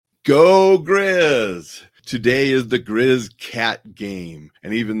Go Griz! Today is the Griz cat game.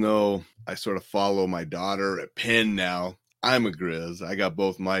 And even though I sort of follow my daughter at Penn now, I'm a Griz. I got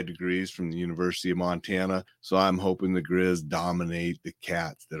both my degrees from the University of Montana, so I'm hoping the Griz dominate the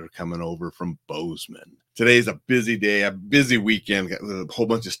cats that are coming over from Bozeman. Today's a busy day, a busy weekend, got a whole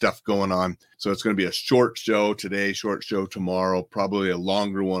bunch of stuff going on. So it's going to be a short show today, short show tomorrow, probably a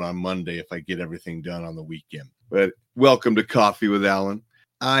longer one on Monday if I get everything done on the weekend. But welcome to Coffee with Alain.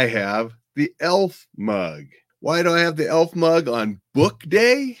 I have the elf mug. Why do I have the elf mug on book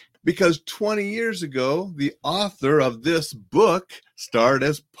day? Because 20 years ago, the author of this book starred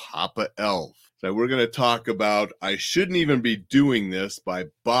as Papa Elf. So we're going to talk about I Shouldn't Even Be Doing This by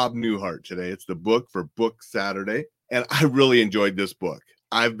Bob Newhart today. It's the book for Book Saturday. And I really enjoyed this book.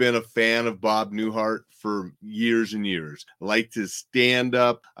 I've been a fan of Bob Newhart for years and years. I liked his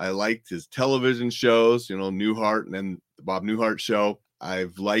stand-up. I liked his television shows, Newhart and then the Bob Newhart Show.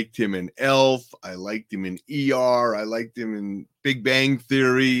 I've liked him in Elf. I liked him in ER. I liked him in Big Bang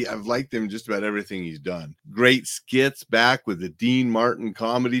Theory. I've liked him just about everything he's done. Great skits back with the Dean Martin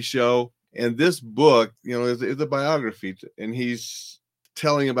comedy show. And this book, is a biography, and he's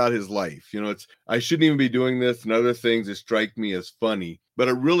telling about his life. I shouldn't even be doing this and other things that strike me as funny, but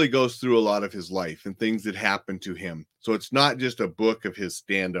it really goes through a lot of his life and things that happened to him. So it's not just a book of his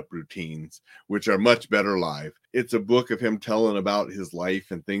stand-up routines, which are much better live. It's a book of him telling about his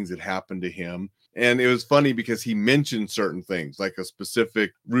life and things that happened to him. And it was funny because he mentioned certain things, like a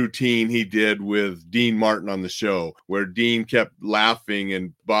specific routine he did with Dean Martin on the show, where Dean kept laughing.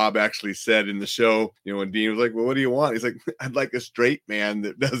 And Bob actually said in the show, when Dean was like, well, what do you want? He's like, I'd like a straight man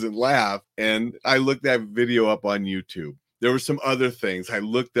that doesn't laugh. And I looked that video up on YouTube. There were some other things I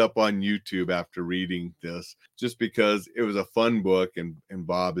looked up on YouTube after reading this, just because it was a fun book and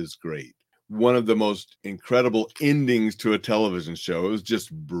Bob is great. One of the most incredible endings to a television show. It was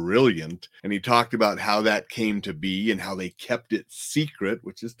just brilliant. And he talked about how that came to be and how they kept it secret,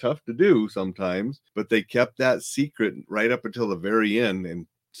 which is tough to do sometimes, but they kept that secret right up until the very end and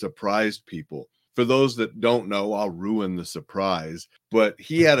surprised people. For those that don't know, I'll ruin the surprise, but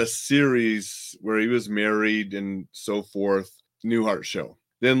he had a series where he was married and so forth, Newhart Show.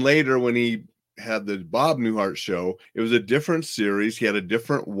 Then later when he had the Bob Newhart Show, it was a different series. He had a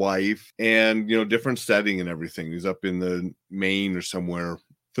different wife and, different setting and everything. He was up in the Maine or somewhere.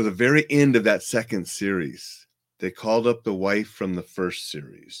 For the very end of that second series, they called up the wife from the first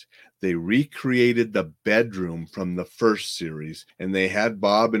series. They recreated the bedroom from the first series, and they had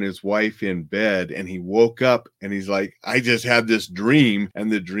Bob and his wife in bed, and he woke up and he's like, I just had this dream,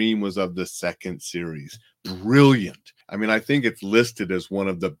 and the dream was of the second series. Brilliant. I mean, I think it's listed as one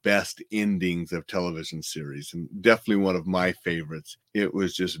of the best endings of television series and definitely one of my favorites. It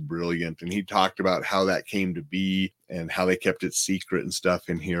was just brilliant. And he talked about how that came to be and how they kept it secret and stuff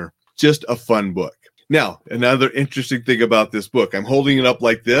in here. Just a fun book. Now, another interesting thing about this book, I'm holding it up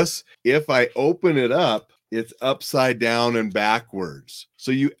like this. If I open it up, it's upside down and backwards.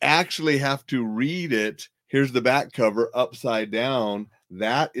 So you actually have to read it. Here's the back cover upside down.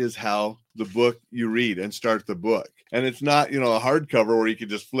 That is how the book you read and start the book. And it's not, a hardcover where you could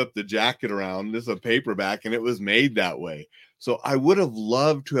just flip the jacket around. This is a paperback, and it was made that way. So I would have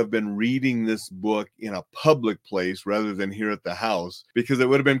loved to have been reading this book in a public place rather than here at the house, because it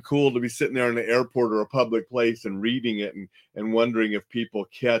would have been cool to be sitting there in the airport or a public place and reading it and wondering if people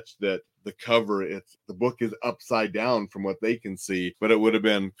catch that the cover, the book is upside down from what they can see, but it would have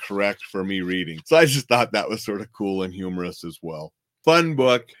been correct for me reading. So I just thought that was sort of cool and humorous as well. Fun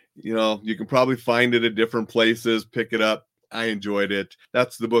book. You can probably find it at different places, pick it up. I enjoyed it.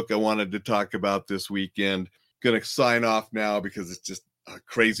 That's the book I wanted to talk about this weekend. Going to sign off now because it's just a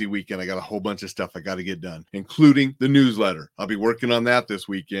crazy weekend. I got a whole bunch of stuff I got to get done, including the newsletter. I'll be working on that this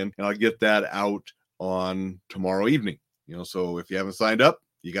weekend, and I'll get that out on tomorrow evening. So if you haven't signed up,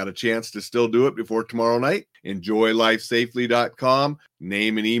 you got a chance to still do it before tomorrow night. EnjoyLifeSafely.com.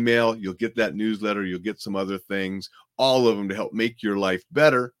 Name and email. You'll get that newsletter. You'll get some other things, all of them to help make your life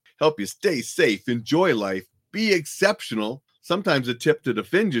better, help you stay safe, enjoy life, be exceptional. Sometimes a tip to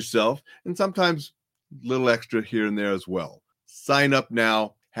defend yourself, and sometimes a little extra here and there as well. Sign up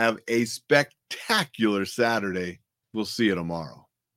now. Have a spectacular Saturday. We'll see you tomorrow.